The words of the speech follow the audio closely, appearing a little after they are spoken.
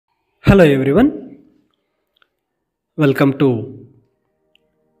Hello everyone, welcome to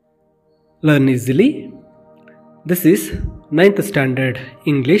Learn Easily. This is 9th standard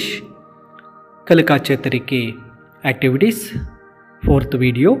English Kalika chetharike activities, 4th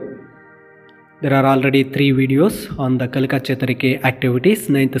video. There are already 3 videos on the Kalika chetharike activities,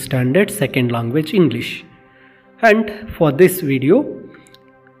 9th standard second language English. And for this video,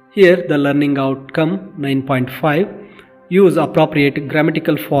 here the learning outcome 9.5. Use appropriate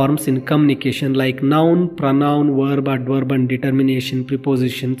grammatical forms in communication like noun, pronoun, verb, adverb and determination,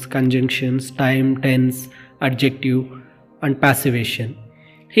 prepositions, conjunctions, time, tense, adjective and passivation.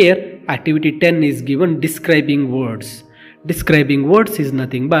 Here activity 10 is given describing words. Describing words is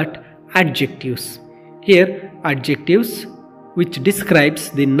nothing but adjectives. Here adjectives which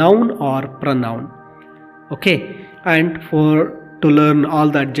describes the noun or pronoun. Okay, and to learn all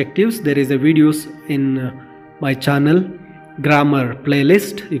the adjectives there is a videos in my channel grammar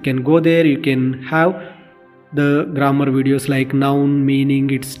playlist. You can go there, you can have the grammar videos like noun meaning,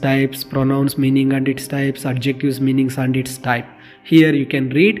 its types, pronouns meaning and its types, adjectives meanings and its type. Here you can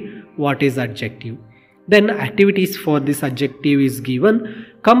read what is adjective. Then activities for this adjective is given.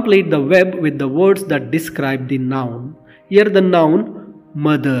 Complete the web with the words that describe the noun. Here the noun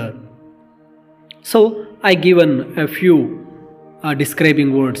mother. So I given a few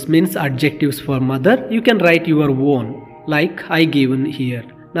describing words, means adjectives for mother. You can write your own like I given here.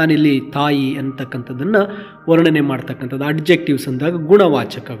 ನಾನಿಲ್ಲಿ ತಾಯಿ ಅಂತಕ್ಕಂಥದ್ದನ್ನು ವರ್ಣನೆ ಮಾಡ್ತಕ್ಕಂಥದ್ದು adjectives ಅಂದಾಗ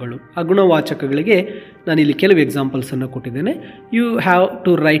ಗುಣವಾಚಕಗಳು. ಆ ಗುಣವಾಚಕಗಳಿಗೆ ನಾನಿಲ್ಲಿ ಕೆಲವು ಎಕ್ಸಾಂಪಲ್ಸನ್ನು ಕೊಟ್ಟಿದ್ದೇನೆ. You have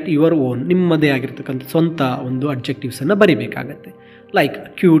to write your own, ನಿಮ್ಮದೇ ಆಗಿರ್ತಕ್ಕಂಥ ಸ್ವಂತ ಒಂದು ಅಡ್ಜೆಕ್ಟಿವ್ಸನ್ನು ಬರಿಬೇಕಾಗತ್ತೆ. Like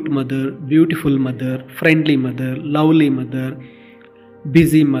cute mother, beautiful mother, friendly mother, lovely mother,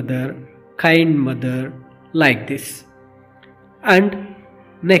 busy mother, kind mother, like this. And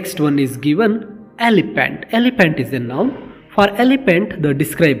next one is given elephant. Elephant is a noun. For elephant the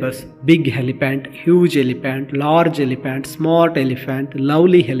describers: big elephant, huge elephant, large elephant, smart elephant,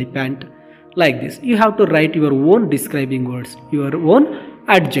 lovely elephant, like this. You have to write your own describing words, your own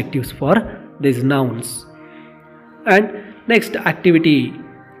adjectives for these nouns. And next activity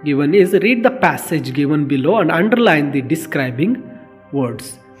given is read the passage given below and underline the describing words.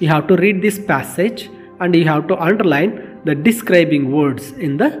 You have to read this passage and you have to underline the describing words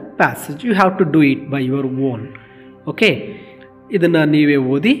in the passage. You have to do it by your own. Okay, ಇದನ್ನು ನೀವೇ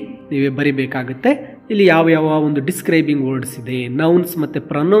ಓದಿ ನೀವೇ ಬರಿಬೇಕಾಗುತ್ತೆ. ಇಲ್ಲಿ ಯಾವ ಒಂದು describing words ಇದೆ, nouns ಮತ್ತು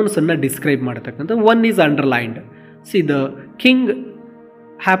ಪ್ರೊನೌನ್ಸನ್ನು describe ಮಾಡತಕ್ಕಂಥ. One is underlined. C the king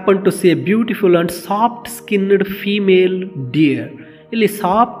happen to C A beautiful and soft skinned female dear. ಇಲ್ಲಿ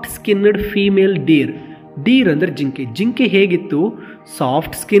soft skinned female dear. Deere ಅಂದರೆ ಜಿಂಕೆ. ಜಿಂಕೆ ಹೇಗಿತ್ತು?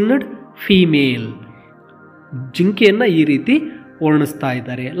 Soft skinned female. ಜಿಂಕೆಯನ್ನು ಈ ರೀತಿ ವರ್ಣಿಸ್ತಾ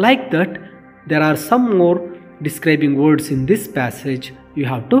ಇದ್ದಾರೆ. Like that there are some more describing words in this passage. You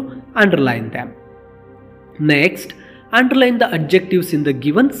have to underline them. Next, underline the adjectives in the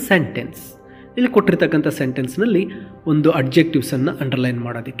given sentence. ಇಲ್ಲಿ ಕೊಟ್ಟಿರ್ತಕ್ಕಂಥ ಸೆಂಟೆನ್ಸ್ನಲ್ಲಿ ಒಂದು ಅಡ್ಜೆಕ್ಟಿವ್ಸನ್ನು ಅಂಡರ್ಲೈನ್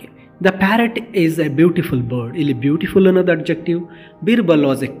ಮಾಡೋದಕ್ಕೆ. The parrot is A beautiful bird. ಇಲ್ಲಿ beautiful ಅನ್ನೋದು adjective. Birbal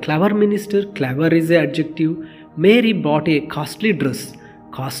was A clever minister. Clever is A adjective. Mary bought a costly dress.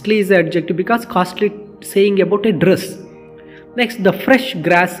 Costly is A adjective because costly saying about a dress. Next, the fresh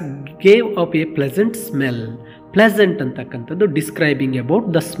grass gave up a pleasant smell. Pleasant antakantadu describing about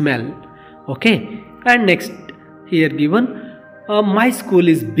the smell. Okay, and next here given my school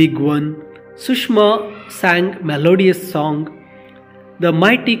is big one. Sushma sang melodious song. The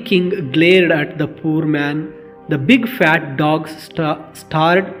mighty king glared at the poor man. The big fat dog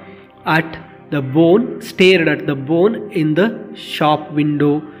stared at the bone in the shop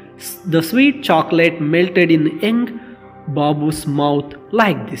window. The sweet chocolate melted in young Babu's mouth,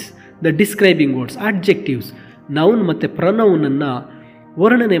 like this. The describing words, adjectives, noun ಮತ್ತು ಪ್ರೊನೌನನ್ನು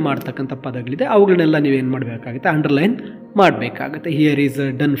ವರ್ಣನೆ ಮಾಡ್ತಕ್ಕಂಥ ಪದಗಳಿದೆ. ಅವುಗಳನ್ನೆಲ್ಲ ನೀವೇನು ಮಾಡಬೇಕಾಗುತ್ತೆ? Underline ಮಾಡಬೇಕಾಗುತ್ತೆ. Here is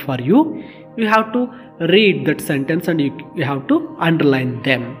done for you. You have to read that sentence and you have to underline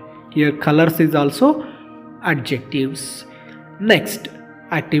them. Here colours is also adjectives. Next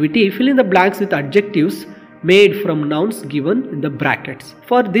activity, fill in the blanks with adjectives made from nouns given in the brackets.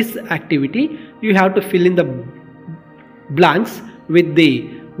 For this activity you have to fill in the blanks with the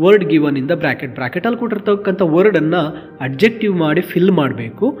word given in the bracket. Bracket ಅಲ್ಲಿ ಕೊಟ್ಟಿರ್ತಕ್ಕಂಥ ವರ್ಡನ್ನು adjective ಮಾಡಿ fill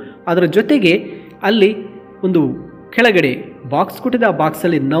ಮಾಡಬೇಕು. ಅದರ ಜೊತೆಗೆ ಅಲ್ಲಿ ಒಂದು ಕೆಳಗಡೆ box ಕೊಟ್ಟಿದೆ. ಆ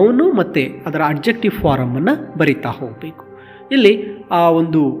ಬಾಕ್ಸಲ್ಲಿ ನೌನು ಮತ್ತು ಅದರ ಅಡ್ಜೆಕ್ಟಿವ್ ಫಾರಮನ್ನು ಬರಿತಾ ಹೋಗಬೇಕು. ಇಲ್ಲಿ ಆ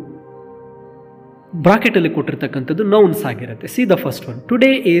ಒಂದು ಬ್ರಾಕೆಟಲ್ಲಿ ಕೊಟ್ಟಿರ್ತಕ್ಕಂಥದ್ದು ನೌನ್ಸ್ ಆಗಿರುತ್ತೆ. C the first one.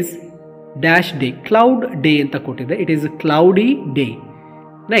 Today is dash day. Cloud day ಅಂತ ಕೊಟ್ಟಿದೆ. It is a cloudy day.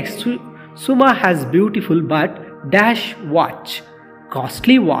 Next, Suma has beautiful but dash watch.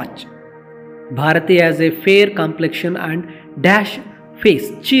 Costly watch. Bharati has a fair complexion and dash face.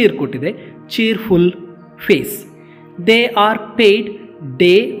 Cheer ಕೊಟ್ಟಿದೆ, cheerful face. They are paid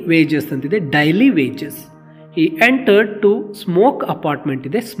day wages ಅಂತಿದೆ, daily wages. He entered to smoke apartment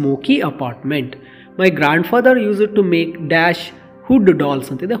ಇದೆ, smoky apartment. My grandfather used to make dash hood dolls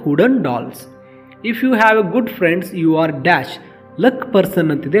ಅಂತಿದೆ, wooden dolls. If you have a good friends, you are dash luck person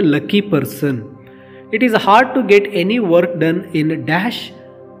ಅಂತಿದೆ, lucky person. It is hard to get any work done in dash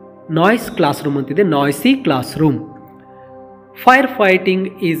noise classroom ಅಂತಿದೆ, noisy classroom. Firefighting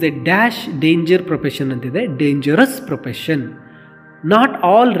is a dash danger profession ಅಂತಿದೆ, dangerous profession. Not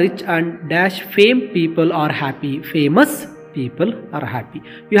all rich and dash fame people are happy, famous people are happy.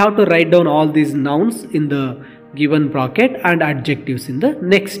 You have to write down all these nouns in the given bracket and adjectives in the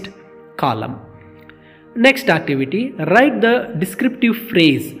next column. Next activity, write the descriptive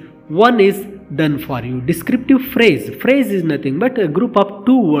phrase. One is done for you. Descriptive phrase. Phrase is nothing but a group of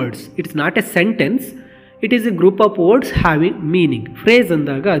two words. It's not a sentence. It is a group of words having meaning. Phrase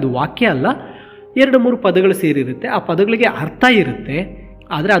ಅಂದಾಗ ಅದು ವಾಕ್ಯ ಅಲ್ಲ, 2-3 ಪದಗಳು ಸೇರಿರುತ್ತೆ, ಆ ಪದಗಳಿಗೆ ಅರ್ಥ ಇರುತ್ತೆ,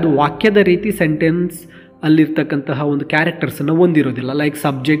 ಆದರೆ ಅದು ವಾಕ್ಯದ ರೀತಿ ಸೆಂಟೆನ್ಸ್ ಅಲ್ಲಿರ್ತಕ್ಕಂತಹ ಒಂದು ಕ್ಯಾರೆಕ್ಟರ್ಸನ್ನು ಹೊಂದಿರೋದಿಲ್ಲ, ಲೈಕ್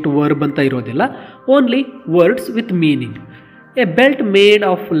ಸಬ್ಜೆಕ್ಟ್ ವರ್ಬ್ ಅಂತ ಇರೋದಿಲ್ಲ, only words with meaning. A belt made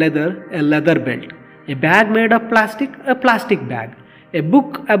of leather, A leather belt. A bag made of plastic, A plastic bag. A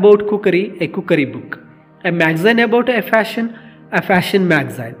book about ಕುಕರಿ, A ಕುಕರಿ book. A magazine about A fashion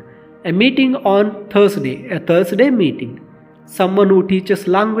magazine. A meeting on Thursday, A Thursday meeting. Someone who teaches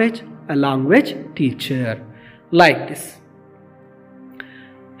language, a language teacher. Like this.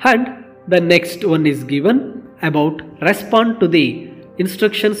 And the next one is given about respond to the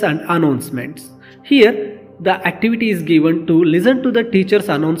instructions and announcements. Here the activity is given to listen to the teacher's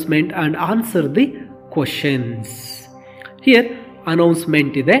announcement and answer the questions. Here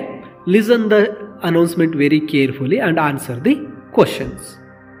announcement ide, listen the announcement very carefully and answer the questions.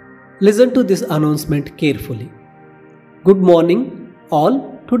 Listen to this announcement carefully. Good morning all.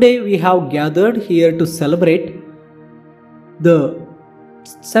 Today we have gathered here to celebrate the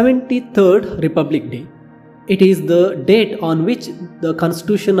 73rd Republic Day. It is the date on which the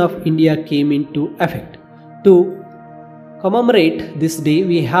Constitution of India came into effect. To commemorate this day,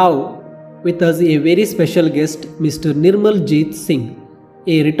 we have with us a very special guest, Mr. Nirmaljeet Singh,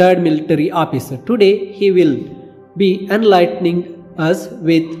 a retired military officer. Today he will be enlightening us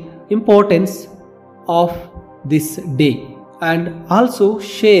with importance of this day and also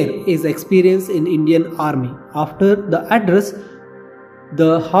share his experience in Indian Army. After the address,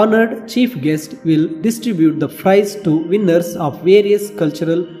 the honored chief guest will distribute the prize to winners of various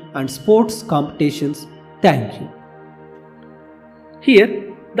cultural and sports competitions. Thank you. Here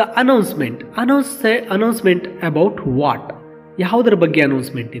the announcement about what? ಯಾವುದರ ಬಗ್ಗೆ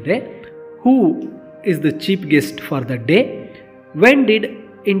announcement ಇದೆ? Who is the chief guest for the day? When did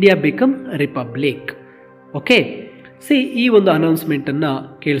India become republic? Okay. See, ಈ ಒಂದು announcement ಅನ್ನ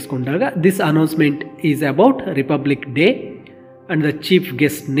ಕೇಳಿಸ್ಕೊಂಡಾಗ this announcement is about Republic Day and the chief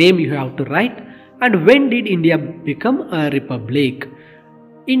guest name you have to write, and when did India become a republic?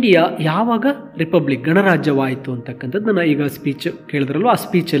 India ಯಾವಾಗ republic ಗಣರಾಜ್ಯವಾಯಿತು ಅಂತಕ್ಕಂಥದ್ದನ್ನು ಈಗ speech ಕೇಳಿದ್ರಲ್ವ, ಆ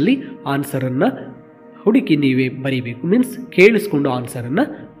ಸ್ಪೀಚಲ್ಲಿ ಆನ್ಸರನ್ನು ಹುಡುಕಿ ನೀವೇ ಬರೀಬೇಕು, ಮೀನ್ಸ್ ಕೇಳಿಸ್ಕೊಂಡು ಆನ್ಸರನ್ನು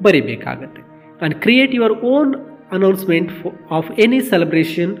ಬರೀಬೇಕಾಗತ್ತೆ. And create your own announcement of any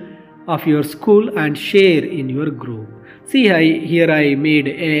celebration of your school and share in your group. See, here I made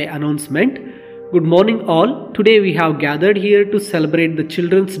a announcement. Good morning all. Today we have gathered here to celebrate the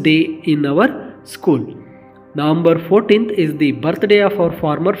Children's Day in our school. November 14th is the birthday of our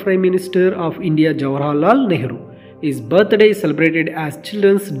former Prime Minister of India, Jawaharlal Nehru. His birthday is celebrated as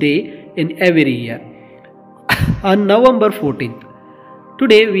Children's Day in every year. On November 14th,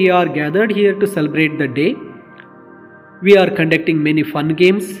 today we are gathered here to celebrate the day. We are conducting many fun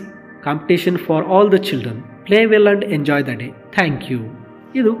games, competition for all the children. Play well and enjoy the day. Thank you.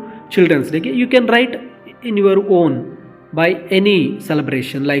 Idu Children's Day. You can write in your own by any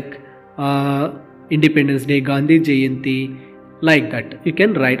celebration like Independence Day, Gandhi Jayanti, like that. You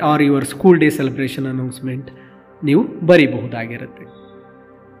can write, or your school day celebration announcement. ನೀವು ಬರಿಬಹುದಾಗಿರುತ್ತೆ.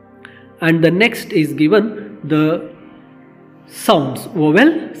 And the next is given the sounds,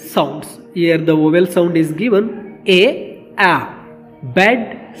 vowel sounds. Here the vowel sound is given a, bed,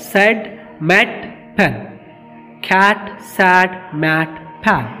 said, mat, pen. Cat, sat, mat,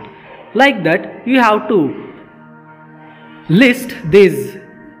 pan. Like that, you have to list these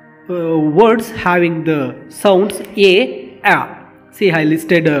words having the sounds a. See, I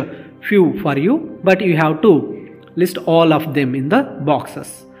listed a few for you, but you have to list all of them in the boxes.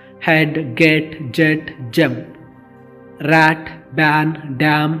 Head, get, jet, jump. Rat, ban,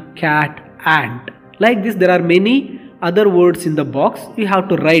 dam, cat, ant. Like this, there are many other words in the box. You have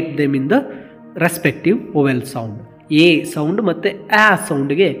to write them in the respective vowel sound. A sound ಮತ್ತು ಆ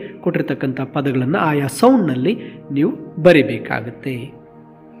ಸೌಂಡ್ಗೆ ಕೊಟ್ಟಿರ್ತಕ್ಕಂಥ ಪದಗಳನ್ನು ಆಯಾ ಸೌಂಡ್ನಲ್ಲಿ ನೀವು ಬರಿಬೇಕಾಗುತ್ತೆ.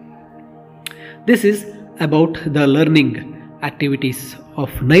 This is about the learning activities of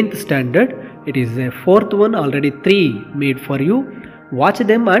 9th standard. It is a 4th one, already 3 made for you. Watch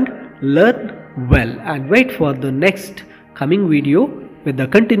them and learn well, and wait for the next coming video with the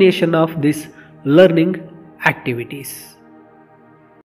continuation of this learning activities.